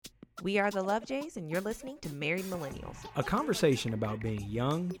We are the Love Jays, and you're listening to Married Millennials. A conversation about being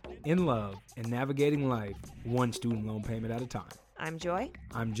young, in love, and navigating life one student loan payment at a time. I'm Joy.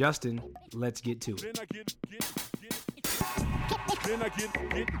 I'm Justin. Let's get to it.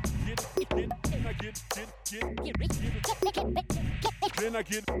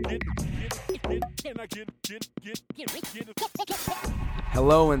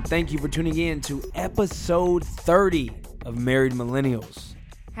 Hello, and thank you for tuning in to episode 30 of Married Millennials.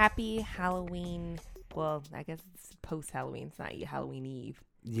 Happy Halloween. Well, I guess it's post-Halloween. It's not Halloween Eve.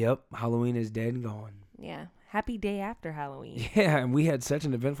 Yep, Halloween is dead and gone. Yeah. Happy day after Halloween. Yeah, and we had such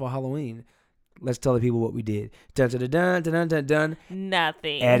an eventful Halloween. Let's tell the people what we did. Dun dun dun dun dun dun.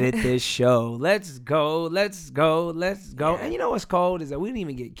 Nothing. Edit this show. Let's go. Yeah. And you know what's cold is that we didn't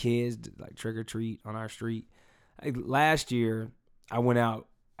even get kids to, like, trick or treat on our street. Like, last year, I went out.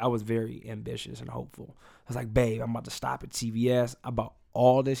 I was very ambitious and hopeful. I was like, babe, I'm about to stop at CVS. I bought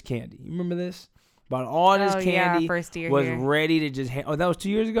all this candy. You remember this? Bought all this candy. First year was here. Ready to just. Oh, that was 2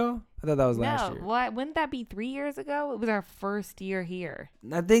 years ago. I thought that was last year. No, what? Wouldn't that be 3 years ago? It was our first year here.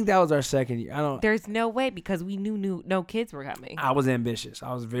 I think that was our second year. There's no way because we knew no kids were coming. I was ambitious.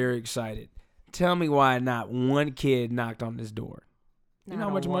 I was very excited. Tell me why not one kid knocked on this door. You know how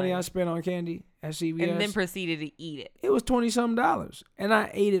much money I spent on candy at CVS? And then proceeded to eat it. It was $20-something. And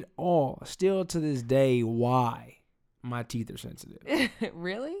I ate it all. Still to this day, why? My teeth are sensitive.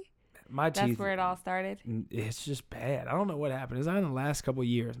 Really? My teeth. That's where it all started? It's just bad. I don't know what happened. It's not in the last couple of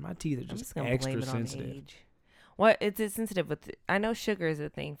years. My teeth are just extra sensitive. On age. What is it sensitive with? I know sugar is a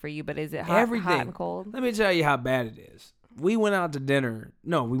thing for you, but is it hot and cold? Let me tell you how bad it is. We went out to dinner.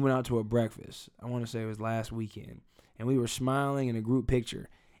 No, we went out to a breakfast. I want to say it was last weekend. And we were smiling in a group picture.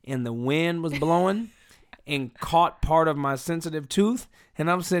 And the wind was blowing and caught part of my sensitive tooth.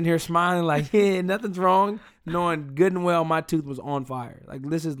 And I'm sitting here smiling like, yeah, nothing's wrong. Knowing good and well my tooth was on fire. Like,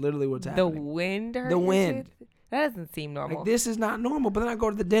 this is literally what's happening. The wind hurt The wind. Tooth? That doesn't seem normal. Like, this is not normal. But then I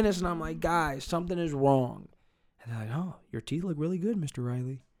go to the dentist and I'm like, guys, something is wrong. And they're like, oh, your teeth look really good, Mr.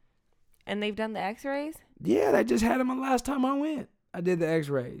 Riley. And they've done the x-rays? Yeah, they just had them the last time I went. I did the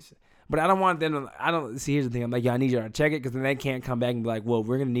x-rays. But I don't want them to, see, here's the thing. I'm like, yeah, I need you to check it because then they can't come back and be like, well,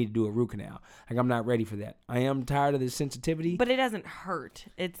 we're going to need to do a root canal. Like, I'm not ready for that. I am tired of this sensitivity. But it doesn't hurt.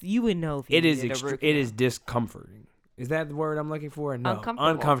 You would know if you needed a root canal. It is discomforting. Is that the word I'm looking for? No.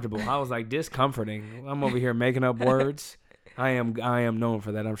 Uncomfortable. I was like, discomforting. I'm over here making up words. I am known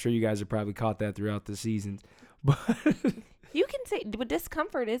for that. I'm sure you guys have probably caught that throughout the seasons. But you can say, but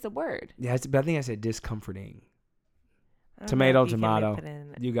discomfort is a word. Yeah, but I think I said discomforting. Tomato.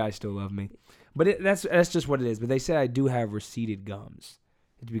 You guys still love me. But that's just what it is. But they say I do have receded gums.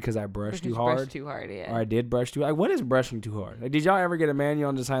 It's because I brushed too hard. Yeah. Or I did brush too hard. What is brushing too hard? Like, did y'all ever get a manual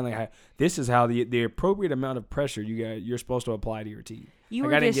on design like this is how the appropriate amount of pressure you're supposed to apply to your teeth? You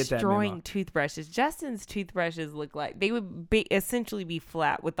were destroying toothbrushes. Justin's toothbrushes look like they would essentially be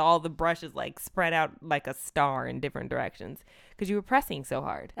flat with all the brushes like spread out like a star in different directions because you were pressing so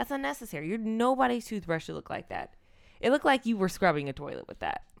hard. That's unnecessary. Nobody's toothbrush should look like that. It looked like you were scrubbing a toilet with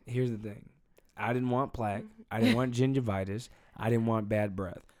that. Here's the thing. I didn't want plaque. I didn't want gingivitis. I didn't want bad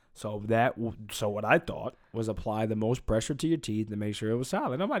breath. So what I thought was apply the most pressure to your teeth to make sure it was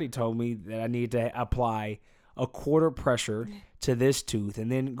solid. Nobody told me that I need to apply a quarter pressure to this tooth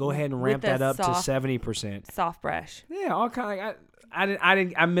and then go ahead and ramp that up to 70%. Soft brush. Yeah, all kind of.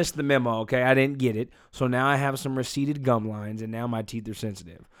 I missed the memo. Okay, I didn't get it. So now I have some receded gum lines, and now my teeth are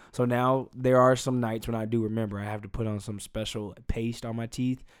sensitive. So now there are some nights when I do remember I have to put on some special paste on my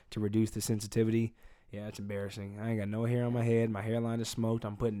teeth to reduce the sensitivity. Yeah, it's embarrassing. I ain't got no hair on my head. My hairline is smoked.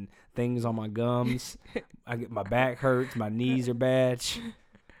 I'm putting things on my gums. My back hurts. My knees are bad.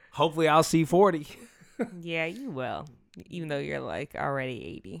 Hopefully I'll see 40. Yeah, you will. Even though you're like already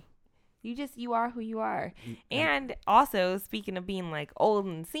 80. You are who you are. And also, speaking of being like old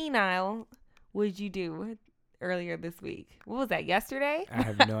and senile, what did you do earlier this week? What was that, yesterday? I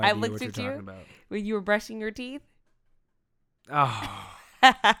have no idea I looked what you're at talking about. When you were brushing your teeth? Oh.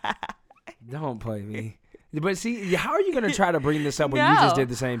 Don't play me. But see, how are you going to try to bring this up when you just did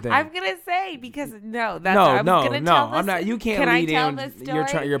the same thing? I'm going to say because I'm not. You can't lead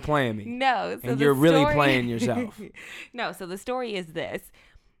in. You're playing me. No. So and you're really playing yourself. No, so the story is this.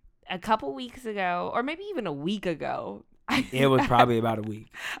 A couple weeks ago, or maybe even a week ago. It was probably about a week.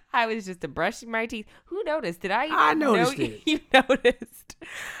 I was just brushing my teeth. Who noticed? Did I? I noticed it. You noticed.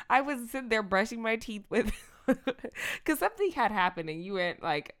 I was sitting there brushing my teeth with, because something had happened, and you went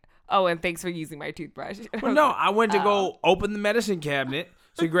like, "Oh, and thanks for using my toothbrush." Well, no, I went to go open the medicine cabinet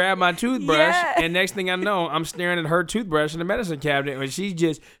to grab my toothbrush, and next thing I know, I'm staring at her toothbrush in the medicine cabinet, and she's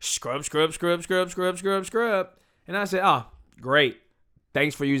just scrub. And I said, "Oh, great.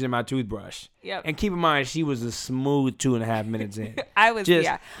 Thanks for using my toothbrush. Yep. And keep in mind, she was a smooth 2.5 minutes in. I was, just,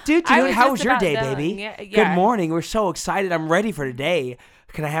 yeah. Dude, how was your day, done. baby? Yeah. Good morning. We're so excited. I'm ready for today.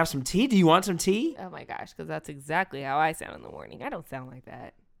 Can I have some tea? Do you want some tea? Oh, my gosh, because that's exactly how I sound in the morning. I don't sound like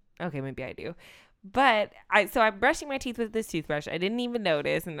that. Okay, maybe I do. But I'm brushing my teeth with this toothbrush. I didn't even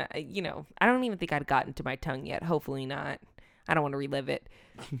notice. And, I don't even think I'd gotten to my tongue yet. Hopefully not. I don't want to relive it.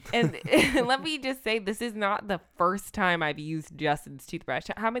 And let me just say, this is not the first time I've used Justin's toothbrush.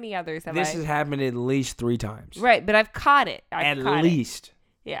 How many others have This has happened at least 3 times. Right, but I've caught it. At least.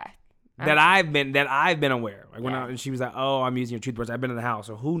 Yeah. That I've been aware. Like when she was like, "Oh, I'm using your toothbrush." I've been in the house,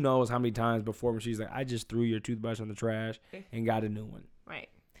 so who knows how many times before when she's like, "I just threw your toothbrush in the trash and got a new one." Right.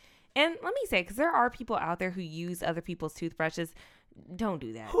 And let me say, because there are people out there who use other people's toothbrushes. Don't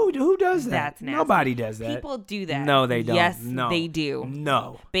do that. Who does that? That's nasty. Nobody does that. People do that. No, they don't. Yes, no. they do.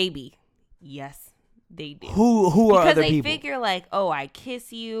 No. Baby. Yes, they do. Who are other people? Because they figure like, oh, I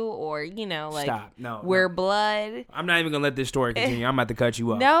kiss you, or like, stop. No, we're blood. I'm not even gonna let this story continue. I'm about to cut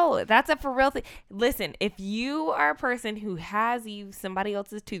you off. No, that's a for real thing. Listen, if you are a person who has used somebody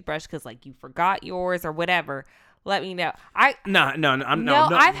else's toothbrush because like you forgot yours or whatever, let me know. I've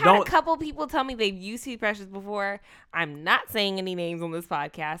had a couple people tell me they've used toothbrushes before. I'm not saying any names on this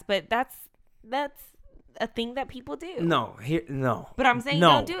podcast, but that's a thing that people do. No. But I'm saying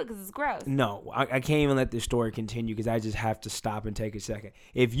don't do it because it's gross. No, I can't even let this story continue because I just have to stop and take a second.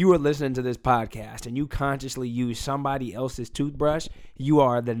 If you are listening to this podcast and you consciously use somebody else's toothbrush, you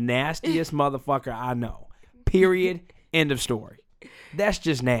are the nastiest motherfucker I know. Period. End of story. That's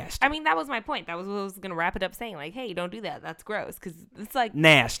just nasty. I mean, that was my point. That was what I was going to wrap it up saying. Like, hey, don't do that. That's gross. Because it's like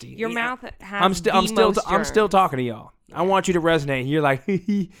nasty. Your mouth has I'm still talking to y'all. Yeah. I want you to resonate. You're like,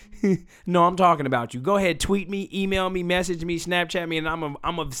 no, I'm talking about you. Go ahead, tweet me, email me, message me, Snapchat me, and I'm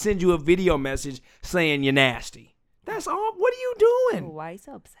gonna send you a video message saying you're nasty. That's all. What are you doing? Why are you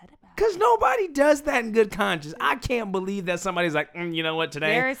so upset about it? Because nobody does that in good conscience. I can't believe that somebody's like, you know what,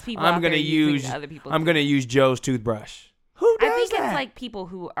 today There's people I'm going to use Joe's toothbrush. Who does that? I think it's like people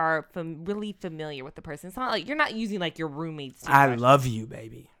who are really familiar with the person. It's not like you're not using like your roommate's toothbrush. I love you,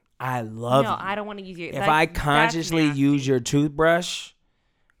 baby. I love you. No, I don't want to use your. If I consciously use your toothbrush,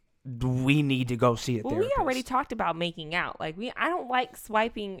 we need to go see a therapist. Well, we already talked about making out. Like I don't like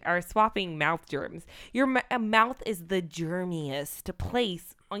swiping or swapping mouth germs. Your mouth is the germiest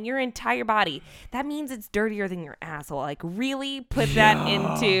place on your entire body. That means it's dirtier than your asshole. Like really put that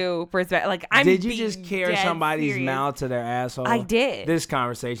into perspective. Like did you just carry somebody's mouth to their asshole? I did. This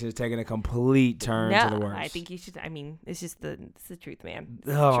conversation is taking a complete turn to the worst. I think you should. I mean, it's the truth, man.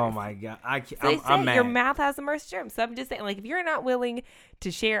 Oh my god, I'm mad. Your mouth has the most germs. So I'm just saying, like, if you're not willing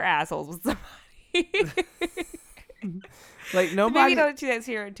to share assholes with somebody. Like nobody. Maybe don't do that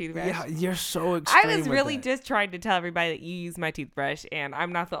to your toothbrush. Yeah, you're so extreme. I was really just trying to tell everybody that you use my toothbrush, and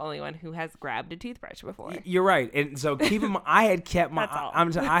I'm not the only one who has grabbed a toothbrush before. You're right, and so keep in mind, I had kept my.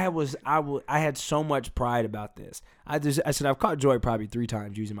 I had so much pride about this. I said I've caught Joy probably 3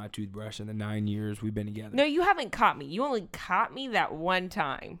 times using my toothbrush in the 9 years we've been together. No, you haven't caught me. You only caught me that one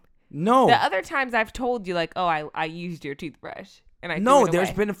time. No, the other times I've told you like, oh, I used your toothbrush. And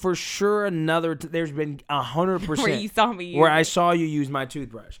there's been for sure there's been 100% where you saw me where I saw you use my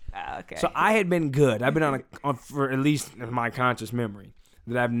toothbrush. Okay. So I had been good. I've been on for at least in my conscious memory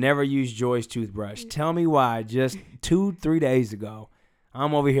that I've never used Joy's toothbrush. Tell me why? Just 2-3 days ago,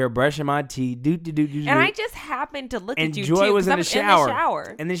 I'm over here brushing my teeth. And I just happened to look at you. Joy too, was in the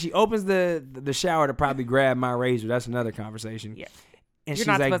shower. And then she opens the shower to probably grab my razor. That's another conversation. Yeah. And you're she's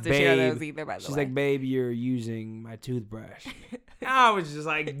not like, supposed to share those either, by the way. She's like, babe, you're using my toothbrush. I was just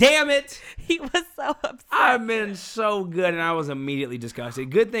like, damn it. He was so upset. I've been so good, and I was immediately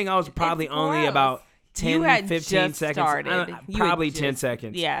disgusted. Good thing I was probably only about 10, 15 seconds. Probably 10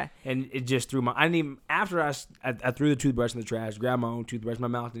 seconds. Yeah. And it just threw I didn't even, after I threw the toothbrush in the trash, grabbed my own toothbrush, my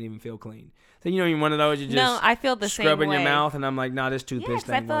mouth didn't even feel clean. So, you're one of those, you just I feel the same scrubbing way. your mouth, and I'm like, nah, this toothpaste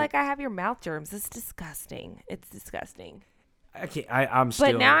thing. I feel like I have your mouth germs. It's disgusting. It's disgusting. I'm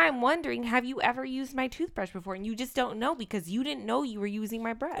still. But now I'm wondering, have you ever used my toothbrush before, and you just don't know because you didn't know you were using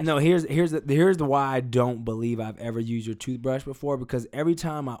my brush? No, here's the why I don't believe I've ever used your toothbrush before, because every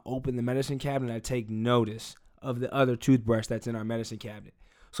time I open the medicine cabinet, I take notice of the other toothbrush that's in our medicine cabinet.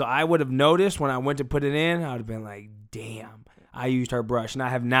 So I would have noticed when I went to put it in, I would have been like, damn, I used her brush, and I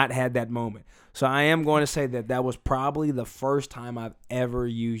have not had that moment. So I am going to say that was probably the first time I've ever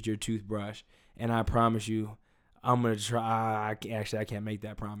used your toothbrush, and I promise you, I'm going to try. I can't make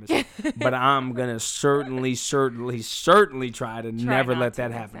that promise. But I'm going to certainly try to never let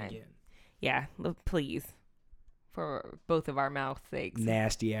that happen again. Yeah, please. for both of our mouth sakes.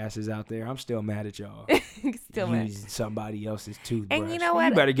 Nasty asses out there. I'm still mad at y'all. Still mad. Using somebody else's toothbrush. And you know what?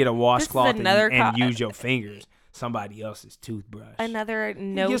 You better get a washcloth and use your fingers. Somebody else's toothbrush. Another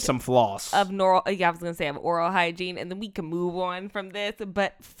note. Get some floss. Of oral. Yeah, I was gonna say of oral hygiene, and then we can move on from this.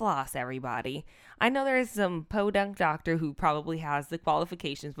 But floss, everybody. I know there's some podunk doctor who probably has the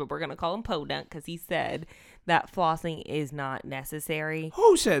qualifications, but we're gonna call him podunk because he said that flossing is not necessary.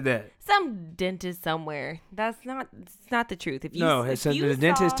 Who said that? Some dentist somewhere. It's not the truth. If the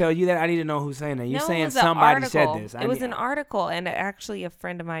dentist tell you that? I need to know who's saying that. You're saying somebody said this. It was an article, and actually a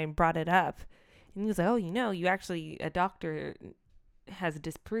friend of mine brought it up. And he was like, oh, a doctor has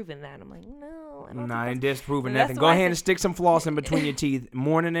disproven that. I'm like, no, I don't I ain't disproving nothing. Go ahead and stick some floss in between your teeth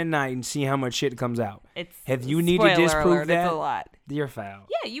morning and night and see how much shit comes out. If you need to disprove that, it's a lot. You're foul.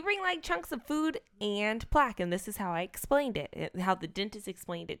 Yeah, you bring like chunks of food and plaque, and this is how I explained it, how the dentist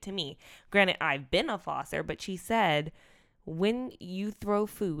explained it to me. Granted, I've been a flosser, but she said, when you throw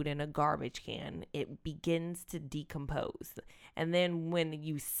food in a garbage can, it begins to decompose. And then when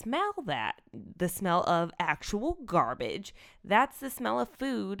you smell that, the smell of actual garbage, that's the smell of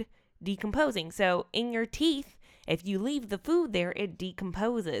food decomposing. So in your teeth, if you leave the food there, it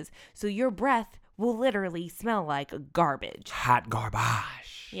decomposes. So your breath will literally smell like garbage. Hot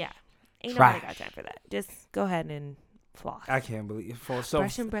garbage. Yeah. Ain't nobody got time for that. Just go ahead and floss. I can't believe it. So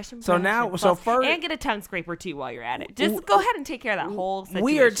brush. First, and get a tongue scraper too while you're at it. Just go ahead and take care of that whole situation.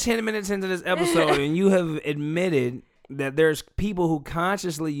 We are 10 minutes into this episode, and you have admitted that there's people who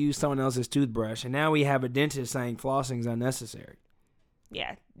consciously use someone else's toothbrush, and now we have a dentist saying flossing is unnecessary.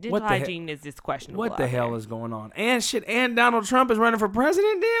 Yeah, dental hygiene is just questionable. What the hell is going on? And Donald Trump is running for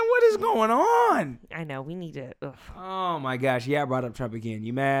president. Damn, what is going on? I know, we need to. Ugh. Oh my gosh, yeah, I brought up Trump again.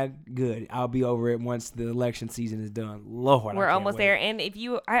 You mad? Good. I'll be over it once the election season is done. Lord, we're almost there. And if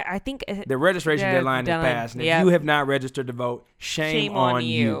you, I think the registration deadline is passed. And if you have not registered to vote, shame on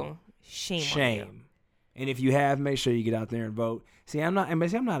you. Shame on you. And if you have, make sure you get out there and vote. I'm not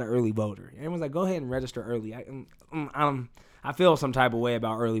an early voter. Everyone's like, go ahead and register early. I feel some type of way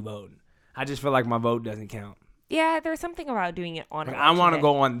about early voting. I just feel like my vote doesn't count. Yeah, there's something about doing it on. I want to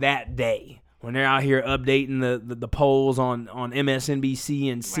go on that day when they're out here updating the polls on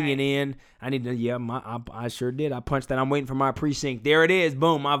MSNBC and CNN. Right. I need to. Yeah, I sure did. I punched that. I'm waiting for my precinct. There it is.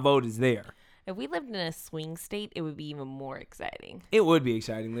 Boom, my vote is there. If we lived in a swing state, it would be even more exciting. It would be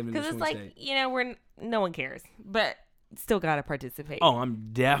exciting living in a swing state. Because it's like, no one cares, but still got to participate. Oh, I'm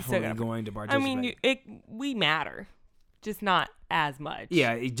definitely going to participate. I mean, we matter. Just not as much.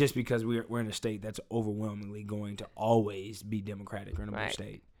 Yeah, just because we're in a state that's overwhelmingly going to always be Democratic or in a blue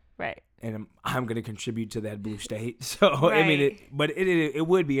state. Right. And I'm going to contribute to that blue state. So, right. I mean, it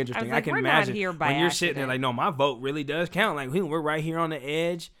would be interesting. I can imagine when you're sitting there like, no, my vote really does count. Like, we're right here on the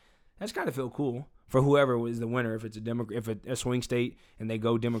edge. That's got to feel cool for whoever was the winner. If it's a swing state and they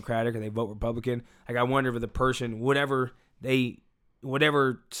go Democratic or they vote Republican. Like, I wonder if the person, whatever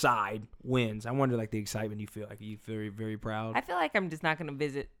side wins, I wonder like the excitement you feel. Like, are you very, very proud? I feel like I'm just not going to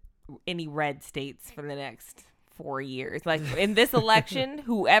visit any red states for the next 4 years. Like, in this election,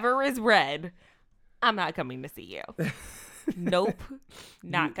 whoever is red, I'm not coming to see you. Nope,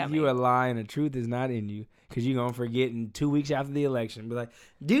 not coming. You a lie and the truth is not in you, because you're going to forget in 2 weeks after the election. Be like,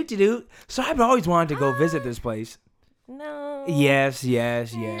 doot. So I've always wanted to go visit this place. No. Yes.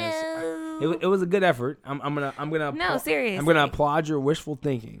 No. It was a good effort. I'm gonna. No, seriously. I'm gonna applaud your wishful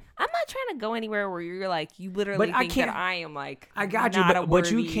thinking. I'm not trying to go anywhere where you're like, you literally think that I am like. I got you, but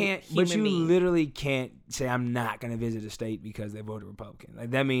you can't. But you literally can't say I'm not gonna visit a state because they voted Republican.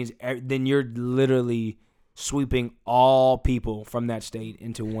 Like, that means then you're literally sweeping all people from that state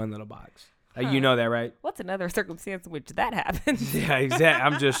into one little box. Like, you know that, right? What's another circumstance in which that happens? Yeah, exactly.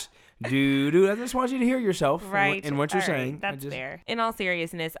 I'm just, dude, I just want you to hear yourself, right? And what you're saying. That's fair. In all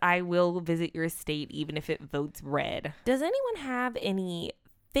seriousness, I will visit your state even if it votes red. Does anyone have any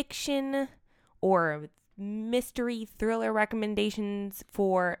fiction or mystery thriller recommendations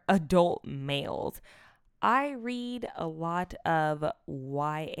for adult males? I read a lot of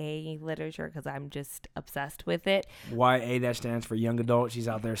YA literature because I'm just obsessed with it. YA, that stands for young adult. She's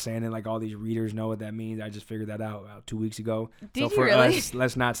out there saying it like all these readers know what that means. I just figured that out about 2 weeks ago. Did so for you really? us,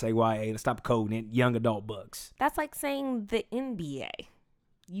 let's not say YA. Let's stop coding it. Young adult books. That's like saying the NBA.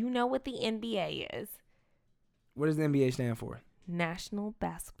 You know what the NBA is. What does the NBA stand for? National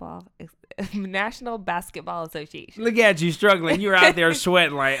Basketball Association. Look at you struggling. You're out there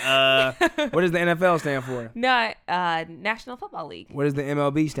sweating like, what does the NFL stand for? No, National Football League. What does the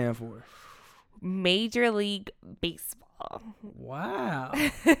MLB stand for? Major League Baseball. Wow.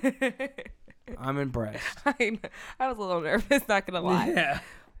 I'm impressed. I was a little nervous, not going to lie. Yeah.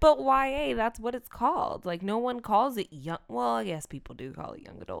 But YA, that's what it's called. Like, no one calls it young. Well, I guess people do call it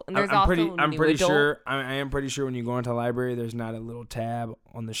young adult. And there's I'm pretty adult. sure. I am pretty sure when you go into the library, there's not a little tab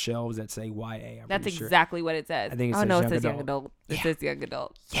on the shelves that say YA. That's exactly what it says. I think it says young adult. It says young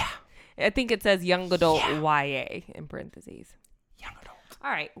adult. Yeah. I think it says young adult YA in parentheses. Young adult. All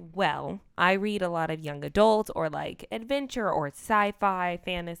right. Well, I read a lot of young adult or like adventure or sci-fi,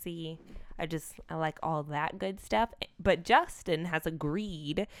 fantasy. I like all that good stuff. But Justin has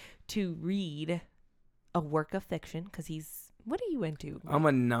agreed to read a work of fiction because what are you into? I'm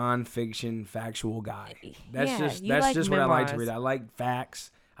a nonfiction factual guy. That's just like what I like to memoirs. read. I like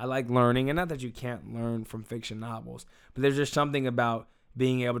facts. I like learning, and not that you can't learn from fiction novels, but there's just something about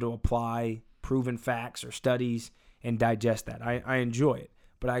being able to apply proven facts or studies and digest that. I enjoy it,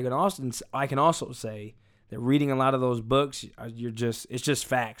 but I can also say that reading a lot of those books, it's just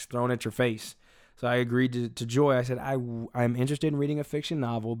facts thrown at your face. So I agreed to Joy. I said, I'm interested in reading a fiction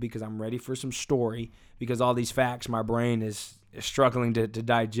novel because I'm ready for some story, because all these facts my brain is struggling to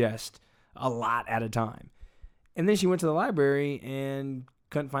digest a lot at a time. And then she went to the library and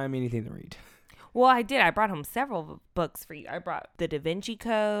couldn't find me anything to read. Well, I did. I brought home several books for you. I brought The Da Vinci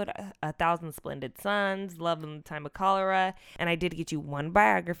Code, 1,000 Splendid Suns, Love in the Time of Cholera, and I did get you one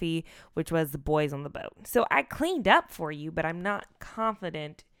biography, which was The Boys on the Boat. So I cleaned up for you, but I'm not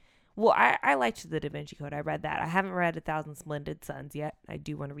confident. Well, I liked The Da Vinci Code. I read that. I haven't read 1,000 Splendid Suns yet. I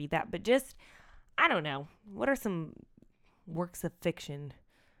do want to read that, but I don't know. What are some works of fiction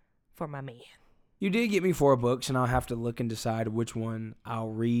for my man? You did get me 4 books, and I'll have to look and decide which one I'll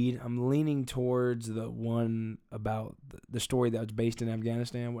read. I'm leaning towards the one about the story that was based in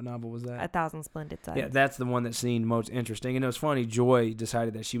Afghanistan. What novel was that? 1,000 Splendid Suns. Yeah, that's the one that seemed most interesting. And it was funny, Joy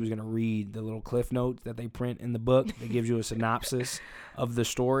decided that she was going to read the little cliff notes that they print in the book that gives you a synopsis of the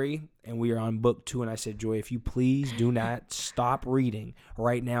story. And we are on book 2, and I said, Joy, if you please do not stop reading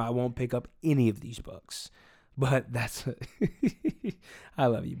right now, I won't pick up any of these books. But that's I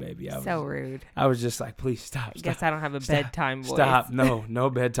love you, baby. So rude. I was just like, please stop. I guess I don't have a bedtime voice. Stop. No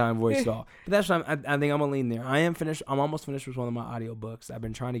bedtime voice at all. But that's what I think I'm gonna lean there. I'm almost finished with one of my audiobooks I've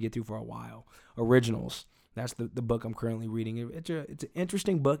been trying to get through for a while. Originals. That's the book I'm currently reading. It's an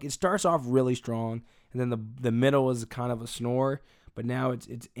interesting book. It starts off really strong, and then the middle is kind of a snore, but now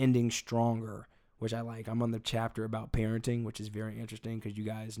it's ending stronger, which I like. I'm on the chapter about parenting, which is very interesting because you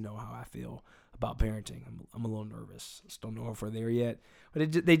guys know how I feel about parenting. I'm a little nervous. Just don't know if we're there yet.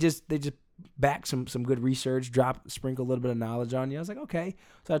 But they just back some good research, sprinkle a little bit of knowledge on you. I was like, okay.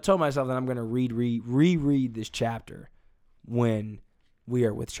 So I told myself that I'm going to reread this chapter when we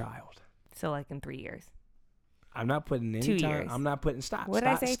are with child. So like in 3 years. I'm not putting any 2 time. years. I'm not putting stop. What did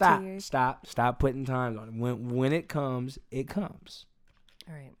I say? Stop. 2 years? Stop putting times on it. When it comes, it comes.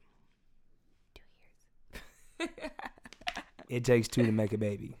 All right. 2 years. It takes 2 to make a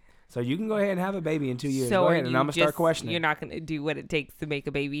baby. So you can go ahead and have a baby in 2 years. So go ahead, and I'm gonna start questioning. You're not gonna do what it takes to make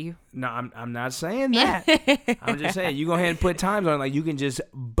a baby. No, I'm not saying that. I'm just saying you go ahead and put times on it. Like you can just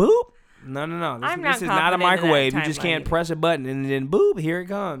boop. No. This is not a microwave. You just can't press a button and then boop, here it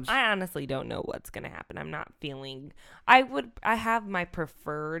comes. I honestly don't know what's gonna happen. I'm not feeling. I have my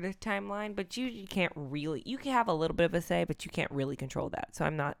preferred timeline, but you can't really. You can have a little bit of a say, but you can't really control that. So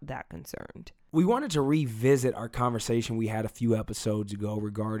I'm not that concerned. We wanted to revisit our conversation we had a few episodes ago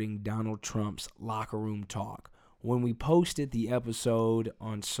regarding Donald Trump's locker room talk. When we posted the episode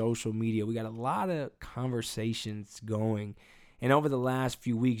on social media, we got a lot of conversations going. And over the last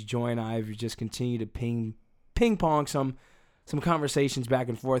few weeks, Joy and I have just continued to ping pong some conversations back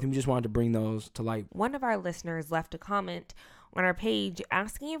and forth, and we just wanted to bring those to light. One of our listeners left a comment on our page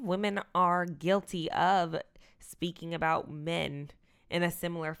asking if women are guilty of speaking about men in a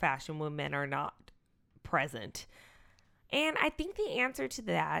similar fashion when men are not present. And I think the answer to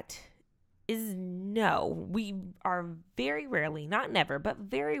that is no. We are very rarely, not never, but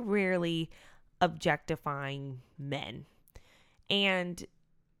very rarely objectifying men. And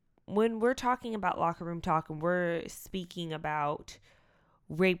when we're talking about locker room talk and we're speaking about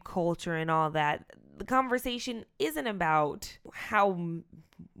rape culture and all that, the conversation isn't about how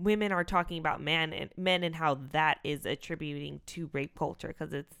women are talking about men and how that is attributing to rape culture,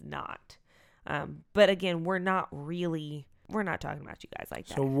 because it's not. But again, we're not talking about you guys like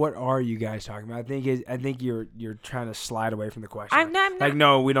that. So what are you guys talking about? I think you're trying to slide away from the question. I'm not. Like,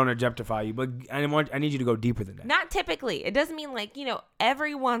 no, we don't objectify you, but I need you to go deeper than that. Not typically. It doesn't mean like,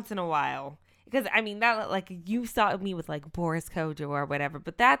 every once in a while. Because I mean that, like, you saw me with like Boris Kodjoe or whatever,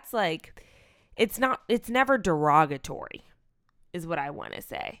 but that's like, it's never derogatory, is what I want to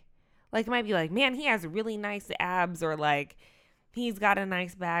say. Like, it might be like, man, he has really nice abs, or like, he's got a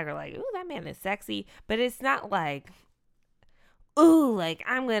nice bag, or like, ooh, that man is sexy. But it's not like, ooh, like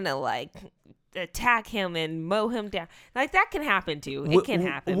I'm gonna like attack him and mow him down. Like that can happen too. It can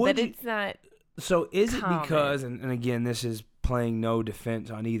happen, but it's not. So is common. It because, and again, this is playing no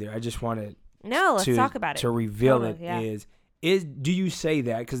defense on either. I just wanted let's talk about it. To reveal totally, it is do you say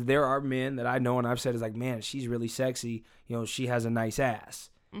that? Because there are men that I know and I've said is like, man, she's really sexy. You know, she has a nice ass.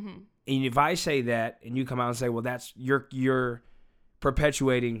 Mm-hmm. And if I say that and you come out and say, well, that's you're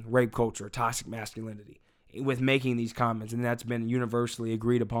perpetuating rape culture, toxic masculinity with making these comments, and that's been universally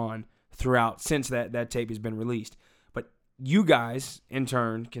agreed upon throughout since that tape has been released. But you guys, in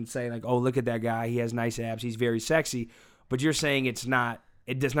turn, can say like, oh, look at that guy. He has nice abs. He's very sexy. But you're saying it does not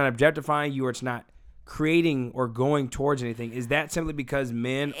objectifying you, or it's not creating or going towards anything. Is that simply because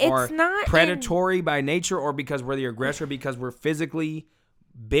men are predatory by nature, or because we're the aggressor, because we're physically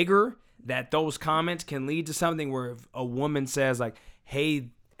bigger, that those comments can lead to something where if a woman says like, hey,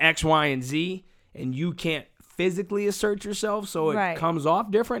 X, Y, and Z, and you can't physically assert yourself, so it comes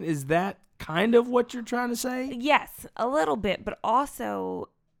off different? Is that kind of what you're trying to say? Yes, a little bit, but also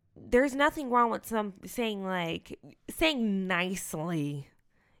there's nothing wrong with saying nicely.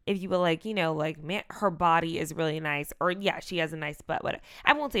 If you were like, you know, like, man, her body is really nice, or yeah, she has a nice butt, whatever.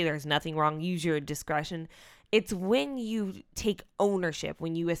 I won't say there's nothing wrong. Use your discretion. It's when you take ownership,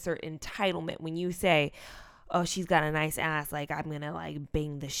 when you assert entitlement, when you say, oh, she's got a nice ass, like, I'm gonna like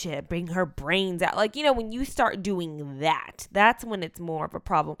bang her brains out. Like, you know, when you start doing that, that's when it's more of a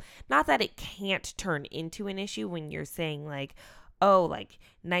problem. Not that it can't turn into an issue when you're saying like, oh, like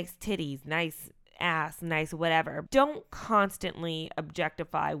nice titties, nice ass, nice whatever. Don't constantly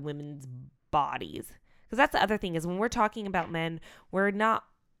objectify women's bodies. Because that's the other thing is when we're talking about men, we're not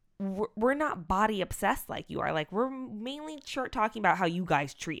body obsessed like you are. Like, we're mainly talking about how you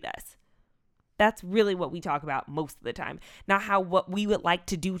guys treat us. That's really what we talk about most of the time. Not what we would like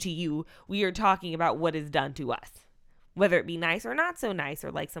to do to you. We are talking about what is done to us. Whether it be nice or not so nice,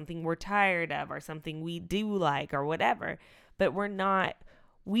 or like something we're tired of, or something we do like, or whatever. But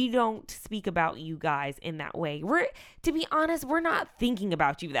we don't speak about you guys in that way. To be honest, we're not thinking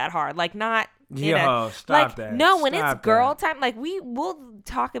about you that hard. Like, not. Stop that. No, when it's girl time, like we'll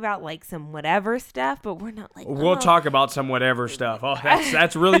talk about like some whatever stuff, but we're not like. We'll talk about some whatever stuff. Oh,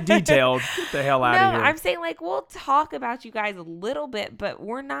 that's really detailed. Get the hell out of here. No, I'm saying like we'll talk about you guys a little bit, but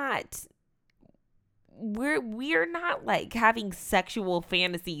we're not. We're not like having sexual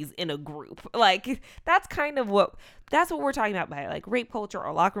fantasies in a group. Like that's what we're talking about by like rape culture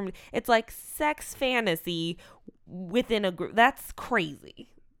or locker room. It's like sex fantasy within a group. That's crazy.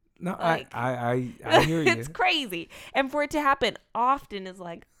 No, like, I hear you. It's crazy, and for it to happen often is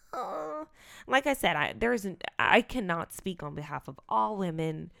like, like I said, I cannot speak on behalf of all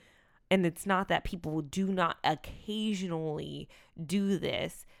women, and it's not that people do not occasionally do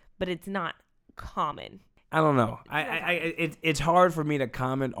this, but it's not common. I don't know. It's hard for me to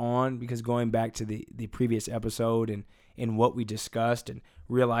comment on, because going back to the previous episode and what we discussed, and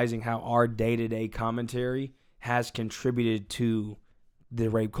realizing how our day-to-day commentary has contributed to the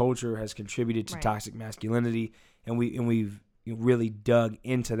rape culture, has contributed to toxic masculinity, and we've really dug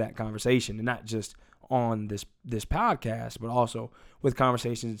into that conversation, and not just on this podcast, but also with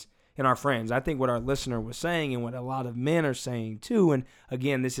conversations in our friends. I think what our listener was saying, and what a lot of men are saying too, and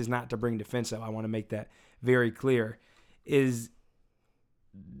again, this is not to bring defense up, I want to make that very clear, is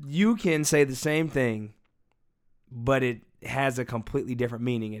you can say the same thing, but it has a completely different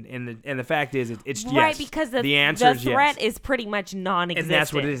meaning, and the fact is it's right, yes. Because the answer is threat yes. is pretty much non-existent, and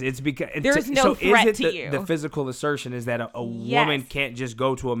that's what it is. It's because there's no threat to you. The physical assertion is that a woman can't just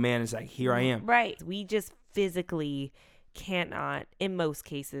go to a man and say, "Here I am." Right. We just physically cannot, in most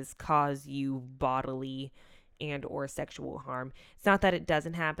cases, cause you bodily and or sexual harm. It's not that it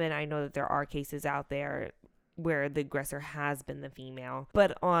doesn't happen. I know that there are cases out there where the aggressor has been the female,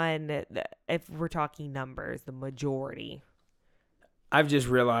 but if we're talking numbers, the majority. I've just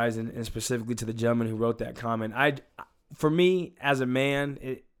realized, and specifically to the gentleman who wrote that comment, for me as a man,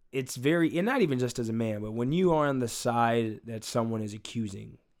 it's very, and not even just as a man, but when you are on the side that someone is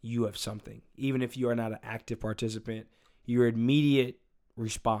accusing you of something, even if you are not an active participant, your immediate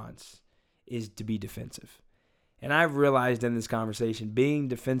response is to be defensive. And I've realized in this conversation, being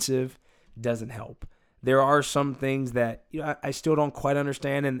defensive doesn't help. There are some things that I still don't quite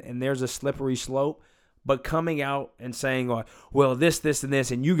understand, and there's a slippery slope. But coming out and saying, well, this, and this,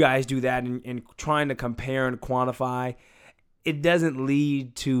 and you guys do that, and trying to compare and quantify, it doesn't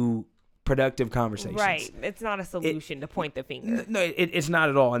lead to productive conversations. Right. It's not a solution to point the finger. No, it's not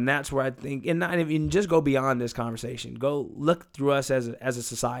at all. And that's where I think, and not even just go beyond this conversation. Go look through us as a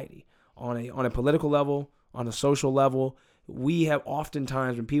society on a political level, on a social level. We have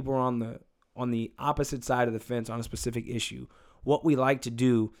oftentimes, when people are on the opposite side of the fence on a specific issue, what we like to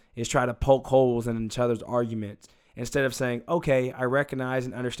do is try to poke holes in each other's arguments instead of saying, okay, I recognize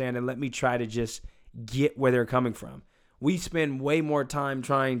and understand, and let me try to just get where they're coming from. We spend way more time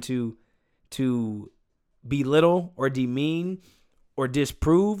trying to belittle or demean or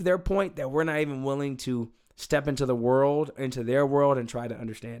disprove their point that we're not even willing to step into their world, and try to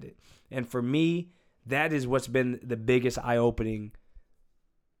understand it. And for me, that is what's been the biggest eye-opening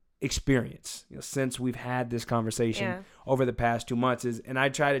experience, since we've had this conversation over the past 2 months. And I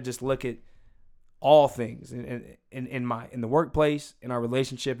try to just look at all things in the workplace, in our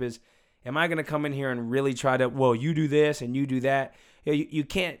relationship. Is, am I going to come in here and really try to, well, you do this and you do that? You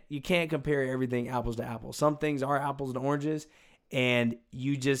can't compare everything apples to apples. Some things are apples and oranges, and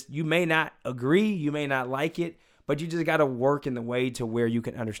you may not agree, you may not like it, but you just got to work in the way to where you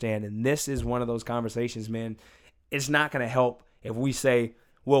can understand. And this is one of those conversations, man. It's not going to help if we say,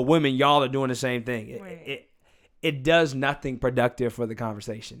 well, women, y'all are doing the same thing. Right. It does nothing productive for the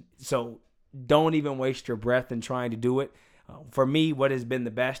conversation. So don't even waste your breath in trying to do it. For me, what has been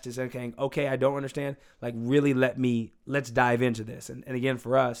the best is okay, I don't understand. Like, really let's dive into this. And again,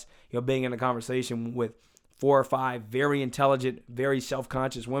 for us, being in a conversation with 4 or 5 very intelligent, very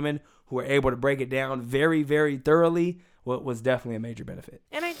self-conscious women who are able to break it down very, very thoroughly, was definitely a major benefit.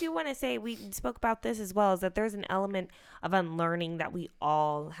 And I do want to say, we spoke about this as well, is that there's an element of unlearning that we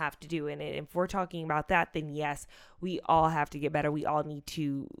all have to do. And if we're talking about that, then yes, we all have to get better. We all need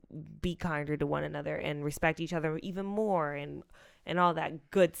to be kinder to one another and respect each other even more and all that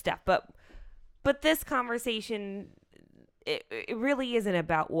good stuff. But this conversation, it really isn't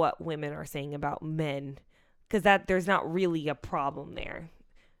about what women are saying about men, because that there's not really a problem there.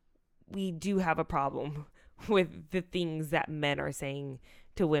 We do have a problem with the things that men are saying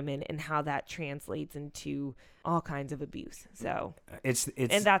to women and how that translates into all kinds of abuse. So and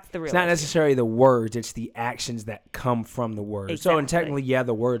that's the real it's not issue. necessarily the words, it's the actions that come from the words. Exactly. So, and technically,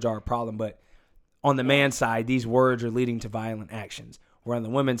 the words are a problem, but on the man's side, these words are leading to violent actions. Where on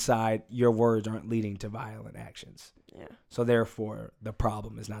the women's side, your words aren't leading to violent actions. Yeah. So therefore, the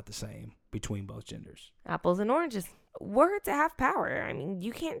problem is not the same between both genders. Apples and oranges. Words have power. I mean,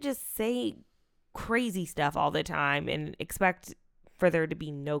 you can't just say crazy stuff all the time and expect for there to be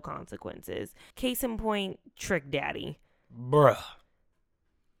no consequences. Case in point, Trick Daddy. Bruh.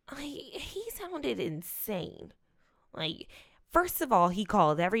 He sounded insane. Like, first of all, he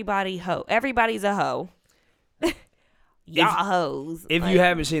called everybody hoe. Everybody's a hoe. Y'all hoes. If you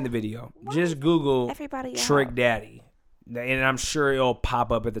haven't seen the video, just Google Everybody Trick Daddy. And I'm sure it'll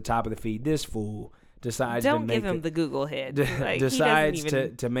pop up at the top of the feed. This fool decides Don't to make give him the Google hit. decides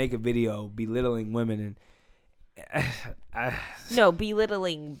to make a video belittling women and no,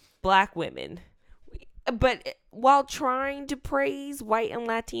 belittling black women, but while trying to praise white and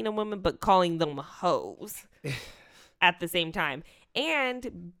Latina women, but calling them hoes at the same time.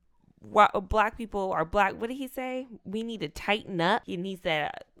 And black people are black. What did he say? We need to tighten up. And he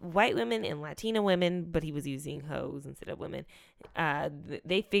said white women and Latina women, but he was using hoes instead of women.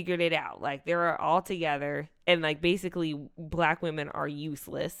 They figured it out. Like, they're all together, and like basically black women are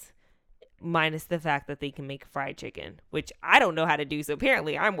useless, minus the fact that they can make fried chicken, which I don't know how to do. So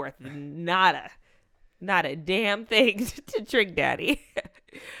apparently I'm worth not a damn thing to Trick Daddy.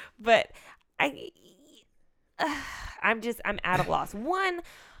 But I'm at a loss. One,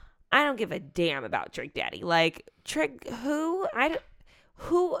 I don't give a damn about Trick Daddy. Like, Trick, who?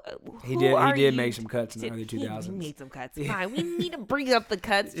 He did make some cuts in the early 2000s. He made some cuts. Fine. We need to bring up the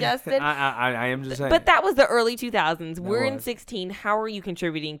cuts, Justin. I am just saying. But that was the early 2000s. We're in 16. How are you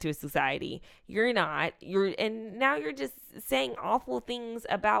contributing to a society? You're not. And now you're just saying awful things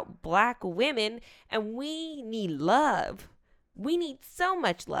about black women, and we need love. We need so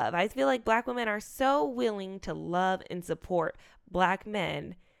much love. I feel like black women are so willing to love and support black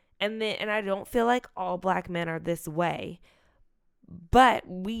men. And I don't feel like all black men are this way, but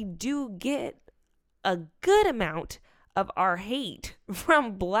we do get a good amount of our hate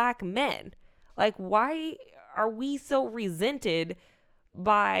from black men. Like, why are we so resented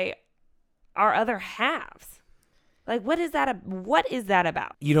by our other halves? Like, what is that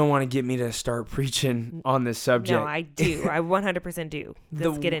about? You don't want to get me to start preaching on this subject. No, I do. I 100% do.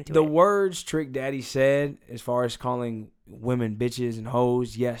 Let's get into it. The words Trick Daddy said, as far as calling women bitches and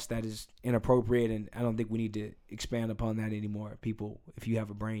hoes, yes, that is inappropriate, and I don't think we need to expand upon that anymore. People, if you have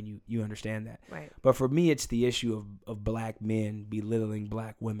a brain, you understand that. Right. But for me, it's the issue of black men belittling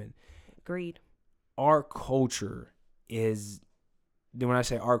black women. Agreed. Our culture is, when I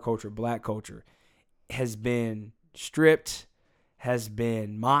say our culture, black culture, has been stripped, has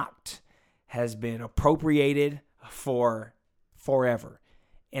been mocked, has been appropriated for forever.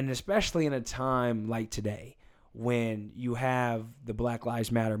 And especially in a time like today, when you have the Black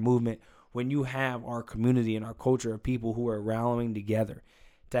Lives Matter movement, when you have our community and our culture of people who are rallying together,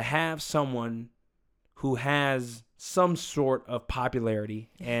 to have someone who has some sort of popularity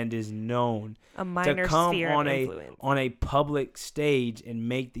and is known a minor to come sphere on of influence. on a public stage and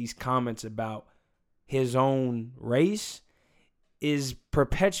make these comments about his own race is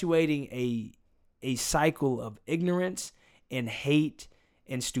perpetuating a cycle of ignorance and hate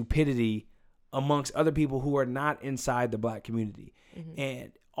and stupidity amongst other people who are not inside the Black community. Mm-hmm.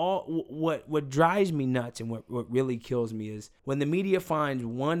 And what drives me nuts and what really kills me is when the media finds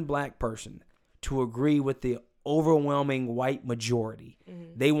one Black person to agree with the overwhelming white majority.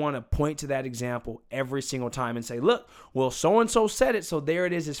 Mm-hmm. They want to point to that example every single time and say, look, well, so-and-so said it, so there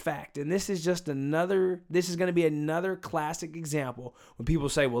it is as fact. And this is just this is going to be another classic example when people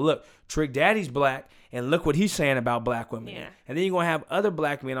say, well, look, Trick Daddy's Black, and look what he's saying about Black women. Yeah. And then you're going to have other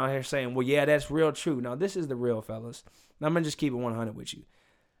Black men out here saying, well, yeah, that's real true. Now, this is the real, fellas. Now, I'm going to just keep it 100 with you.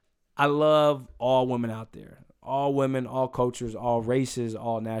 I love all women out there. All women, all cultures, all races,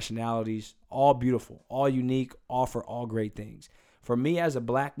 all nationalities, all beautiful, all unique, offer all great things. For me as a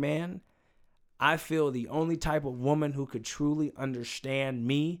Black man, I feel the only type of woman who could truly understand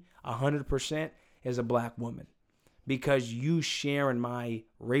me 100% is a Black woman. Because you share in my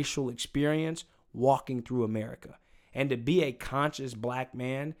racial experience walking through America. And to be a conscious Black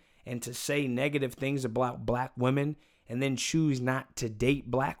man and to say negative things about Black women and then choose not to date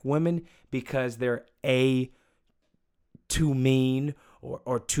Black women because they're too mean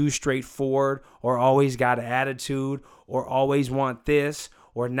or too straightforward or always got an attitude or always want this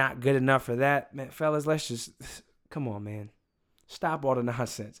or not good enough for that. Man, fellas, let's just, come on, man. Stop all the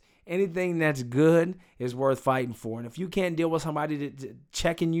nonsense. Anything that's good is worth fighting for. And if you can't deal with somebody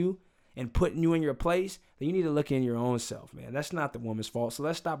checking you and putting you in your place, then you need to look in your own self, man. That's not the woman's fault. So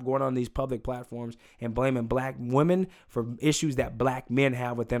let's stop going on these public platforms and blaming Black women for issues that Black men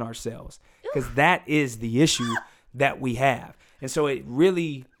have within ourselves. Because that is the issue that we have. And so it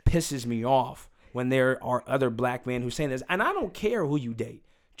really pisses me off when there are other Black men who say this. And I don't care who you date.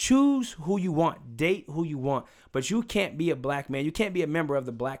 Choose who you want. Date who you want. But you can't be a Black man. You can't be a member of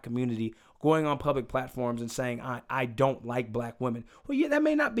the Black community going on public platforms and saying, I don't like Black women. Well, yeah, that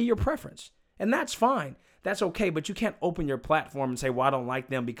may not be your preference. And that's fine. That's okay. But you can't open your platform and say, well, I don't like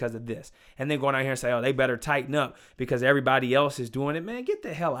them because of this. And then going out here and say, oh, they better tighten up because everybody else is doing it. Man, get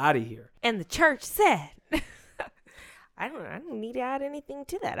the hell out of here. And the church said... I don't need to add anything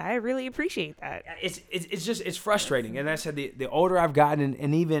to that. I really appreciate that. It's frustrating. And I said the older I've gotten,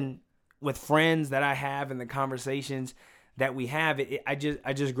 and even with friends that I have and the conversations that we have, I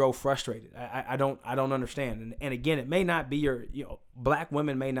just grow frustrated. I don't understand. And again, it may not be your, Black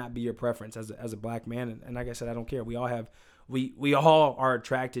women may not be your preference as a Black man. And like I said, I don't care. We all are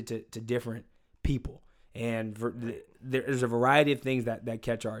attracted to different people, and there's a variety of things that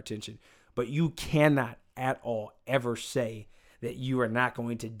catch our attention. But you cannot at all ever say that you are not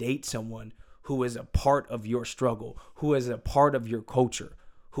going to date someone who is a part of your struggle, who is a part of your culture,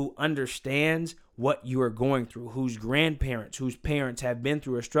 who understands what you are going through, whose grandparents, whose parents have been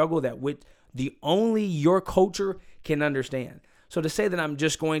through a struggle that only your culture can understand. So to say that I'm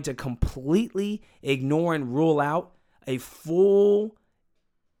just going to completely ignore and rule out a full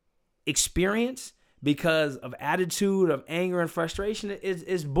experience because of attitude, of anger and frustration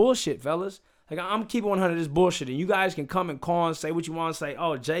is bullshit, fellas. Like, I'm keeping 100 this bullshit, and you guys can come and call and say what you want to say.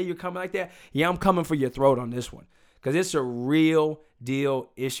 Oh, Jay, you're coming like that? Yeah, I'm coming for your throat on this one. Because it's a real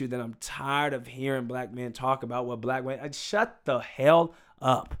deal issue that I'm tired of hearing Black men talk about what Black women... Shut the hell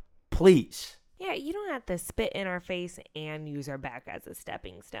up, please. Yeah, you don't have to spit in our face and use our back as a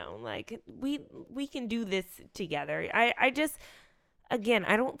stepping stone. Like, we can do this together. I just... Again,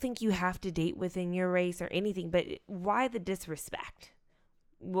 I don't think you have to date within your race or anything, but why the disrespect?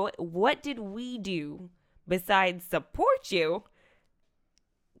 What did we do besides support you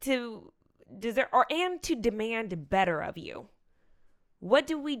to deserve and to demand better of you? What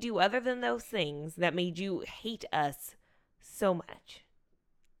did we do other than those things that made you hate us so much?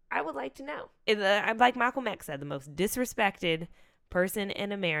 I would like to know. Like Malcolm X said, the most disrespected person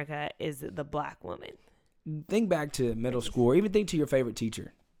in America is the Black woman. Think back to middle school, or even think to your favorite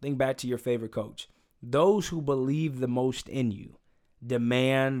teacher. Think back to your favorite coach. Those who believe the most in you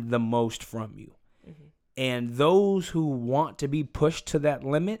demand the most from you. Mm-hmm. And those who want to be pushed to that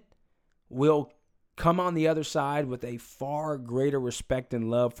limit will come on the other side with a far greater respect and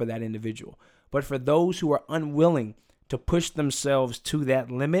love for that individual. But for those who are unwilling to push themselves to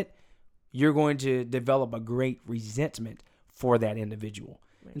that limit, you're going to develop a great resentment for that individual.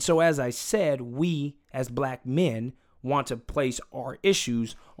 Right. And so, as I said, we as Black men want to place our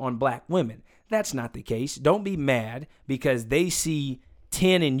issues on Black women. That's not the case. Don't be mad because they see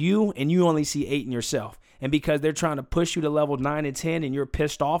 10 in you and you only see 8 in yourself. And because they're trying to push you to level 9 and 10 and you're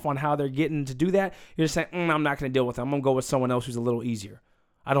pissed off on how they're getting to do that, you're just saying, I'm not going to deal with them. I'm going to go with someone else who's a little easier.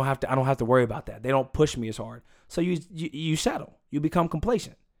 I don't have to worry about that. They don't push me as hard. So you settle. You become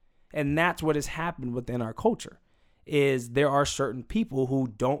complacent. And that's what has happened within our culture, is there are certain people who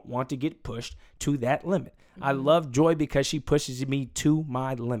don't want to get pushed to that limit. Mm-hmm. I love Joy because she pushes me to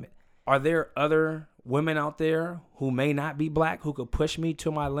my limit. Are there other women out there who may not be black who could push me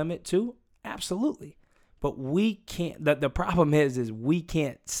to my limit too? Absolutely. But we can't, the problem is we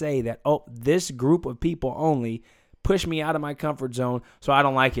can't say that, this group of people only push me out of my comfort zone, so I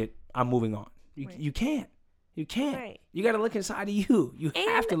don't like it, I'm moving on. You can't. You can't. Right. You got to look inside of you. You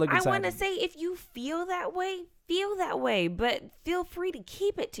have to look inside. I want to say, if you feel that way, but feel free to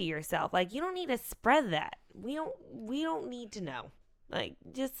keep it to yourself. Like, you don't need to spread that. We don't need to know. Like,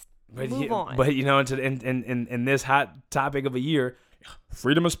 just move on. But in this hot topic of a year,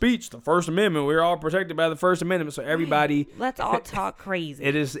 freedom of speech, the First Amendment, we're all protected by the First Amendment. So everybody, let's all talk crazy.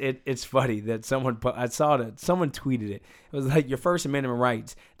 It's funny that someone tweeted it. It was like, your First Amendment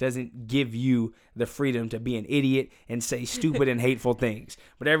rights doesn't give you the freedom to be an idiot and say stupid and hateful things.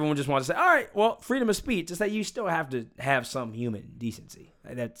 But everyone just wants to say, all right, well, freedom of speech. It's that you still have to have some human decency.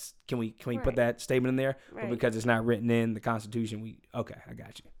 Can we put that statement in there? Right. But because it's not written in the Constitution, okay, I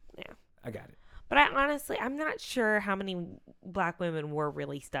got you. Yeah, I got it. But I'm not sure how many black women were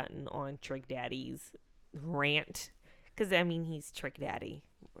really stunting on Trick Daddy's rant. Because, he's Trick Daddy.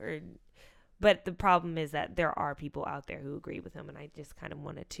 But the problem is that there are people out there who agree with him. And I just kind of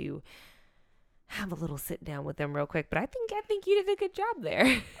wanted to have a little sit down with them real quick. But I think you did a good job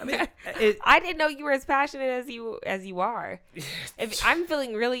there. I didn't know you were as passionate as you are. I'm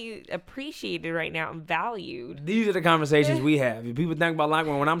feeling really appreciated right now and valued. These are the conversations we have. If people think about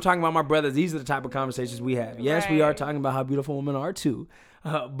when I'm talking about my brothers, these are the type of conversations we have. Yes, right. We are talking about how beautiful women are too.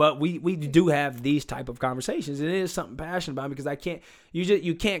 But we do have these type of conversations. And it is something passionate about, because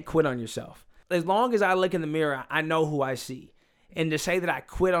you can't quit on yourself. As long as I look in the mirror, I know who I see. And to say that I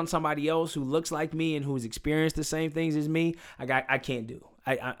quit on somebody else who looks like me and who's experienced the same things as me, I can't do.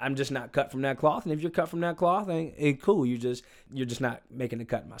 I'm just not cut from that cloth. And if you're cut from that cloth, cool. You're just not making the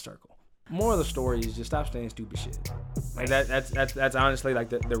cut in my circle. Moral of the story is just stop saying stupid shit. Like that's honestly like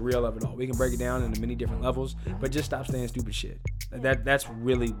the real of it all. We can break it down into many different levels, but just stop saying stupid shit. That's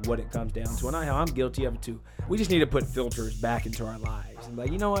really what it comes down to. And I'm guilty of it too. We just need to put filters back into our lives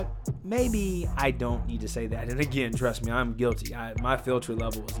and you know what? Maybe I don't need to say that. And again, trust me, I'm guilty. My filter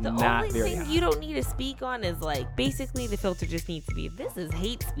level is not very high. The only thing you don't need to speak on is basically the filter just needs to be, this is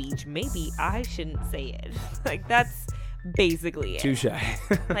hate speech. Maybe I shouldn't say it. That's basically it. Touche.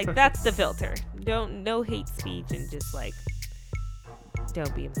 That's the filter. No hate speech, and just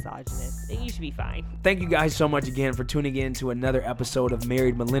don't be a misogynist. You should be fine. Thank you guys so much again for tuning in to another episode of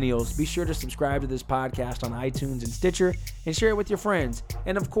Married Millennials. Be sure to subscribe to this podcast on iTunes and Stitcher and share it with your friends.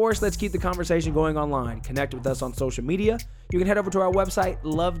 And of course, let's keep the conversation going online. Connect with us on social media. You can head over to our website,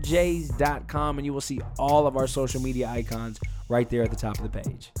 lovejays.com, and you will see all of our social media icons right there at the top of the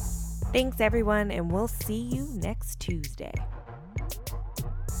page. Thanks, everyone, and we'll see you next Tuesday.